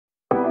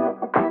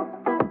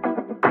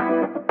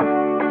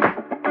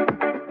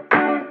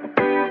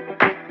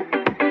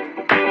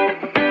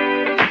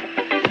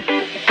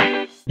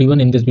everyone,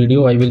 in this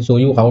video I will show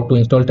you how to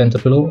install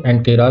TensorFlow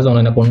and Keras on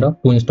Anaconda.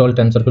 To install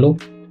TensorFlow,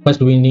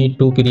 first we need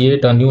to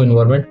create a new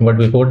environment, but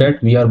before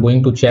that we are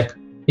going to check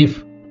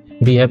if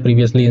we have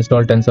previously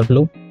installed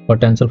TensorFlow or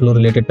TensorFlow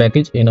related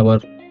package in our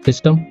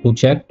system. To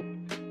check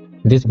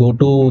this, go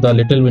to the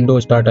little window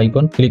start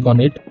icon, click on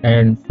it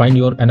and find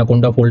your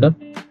Anaconda folder.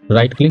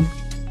 Right click,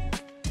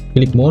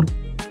 click more,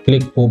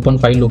 click open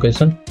file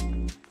location,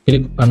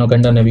 click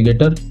Anaconda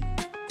navigator,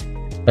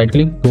 right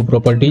click, go to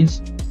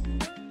properties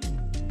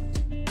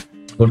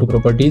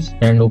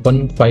and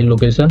open file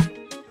location.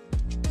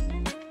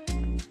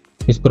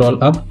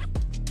 Scroll up,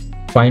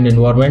 find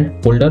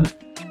environment folder,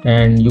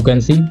 and you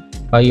can see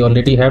I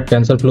already have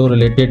TensorFlow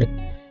related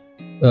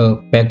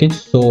package,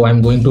 so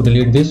I'm going to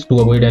delete this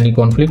to avoid any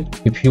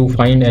conflict. If you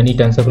find any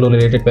TensorFlow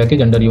related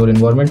package under your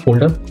environment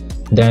folder,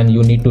 then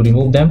you need to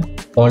remove them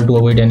all to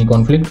avoid any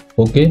conflict.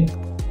 Okay,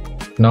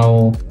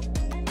 now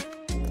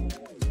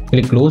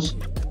click close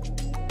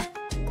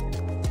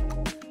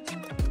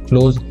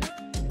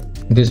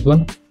this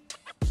one.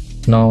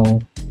 Now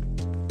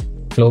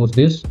close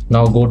this.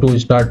 Now go to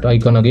start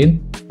icon again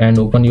and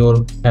open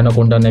your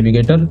Anaconda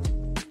navigator.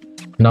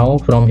 Now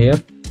from here,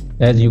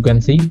 as you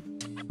can see,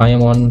 I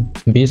am on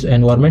base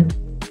environment.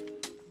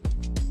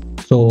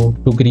 So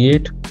to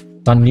create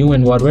a new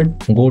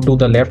environment, go to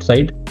the left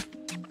side,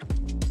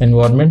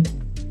 environment,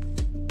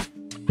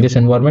 this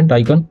environment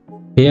icon.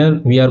 Here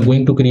we are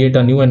going to create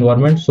a new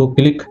environment, so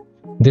click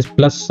this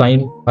plus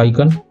sign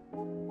icon.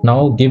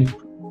 Now give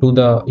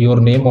to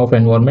your name of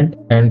environment,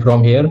 and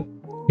from here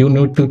you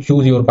need to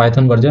choose your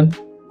Python version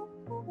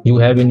you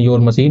have in your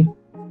machine.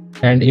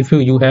 And if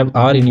you have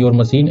R in your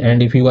machine,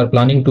 and if you are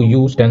planning to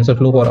use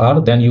TensorFlow for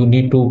R, then you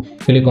need to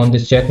click on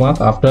this check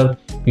mark. After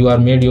you are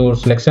made your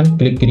selection,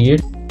 click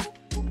create.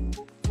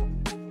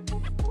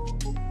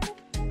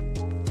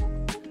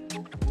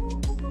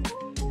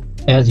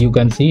 As you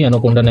can see,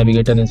 Anaconda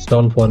navigator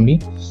installed for me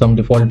some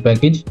default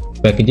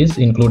packages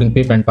including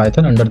pip and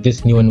Python under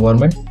this new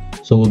environment.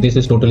 So this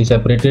is totally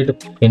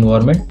separated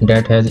environment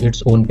that has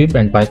its own pip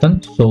and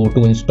Python. So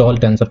to install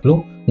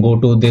TensorFlow, go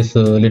to this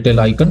little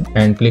icon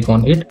and click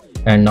on it,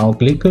 and now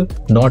click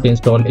not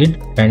install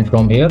it, and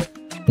from here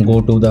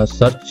go to the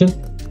search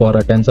for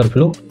a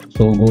TensorFlow.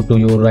 So go to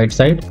your right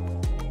side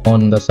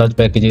on the search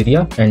package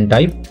area and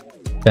type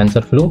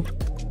TensorFlow.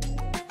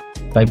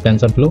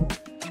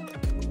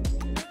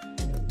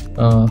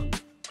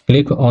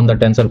 Click on the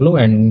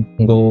TensorFlow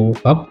and go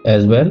up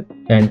as well,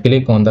 and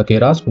click on the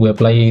Keras to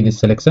apply this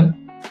selection.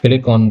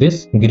 Click on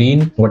this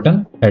green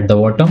button at the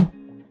bottom.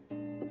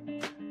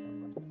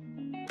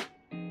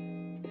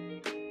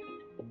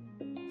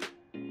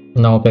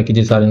 Now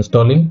packages are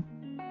installing.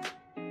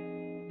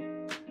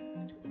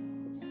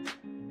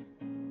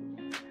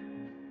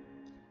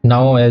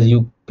 Now as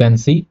you can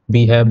see,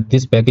 we have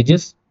these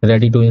packages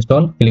ready to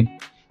install. Click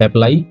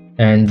apply,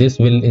 and this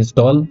will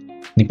install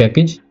the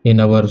package in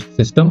our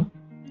system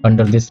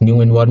under this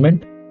new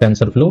environment,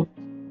 TensorFlow.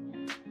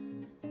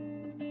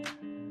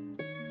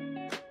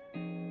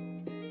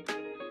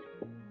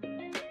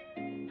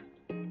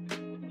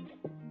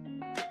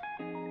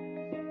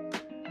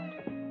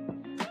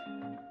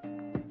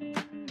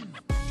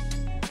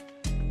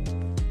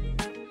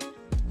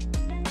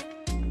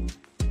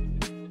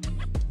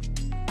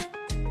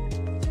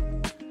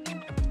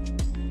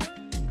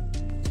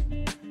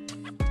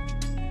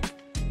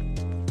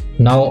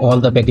 Now all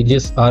the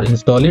packages are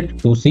installed.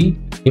 To see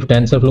if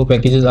TensorFlow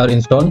packages are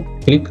installed,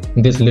 click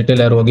this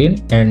little arrow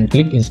again and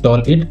click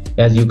install it.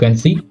 As you can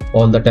see,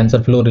 all the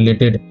TensorFlow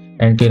related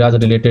and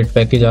Keras related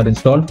package are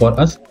installed. For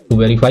us to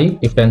verify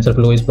if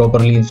TensorFlow is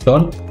properly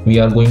installed, we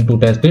are going to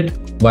test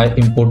it by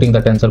importing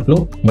the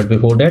TensorFlow. But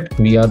before that,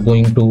 we are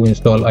going to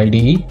install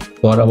IDE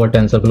for our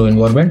TensorFlow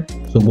environment.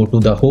 So go to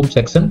the home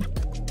section,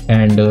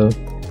 and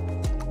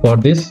for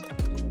this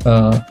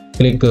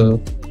click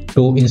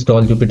to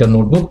install Jupyter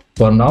Notebook.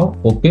 For now,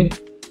 okay,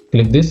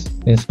 click this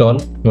install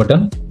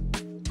button.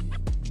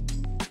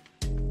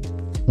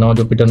 Now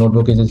Jupyter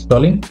Notebook is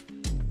installing.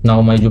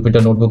 Now my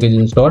Jupyter Notebook is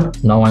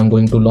installed. Now I'm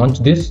going to launch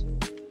this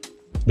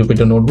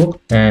Jupyter Notebook,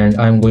 and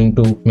I'm going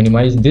to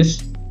minimize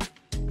this.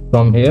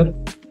 From here,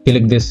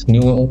 click this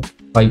new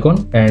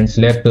icon and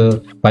select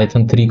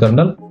Python 3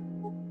 kernel.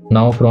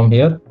 Now from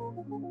here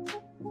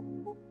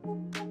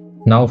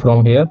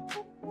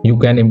you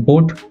can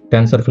import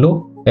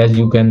TensorFlow. As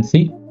you can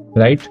see,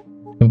 right,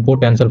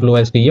 import TensorFlow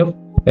as TF.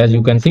 As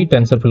you can see,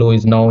 TensorFlow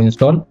is now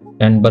installed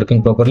and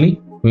working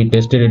properly. We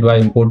tested it by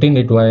importing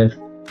it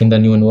in the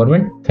new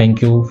environment.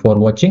 Thank you for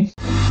watching.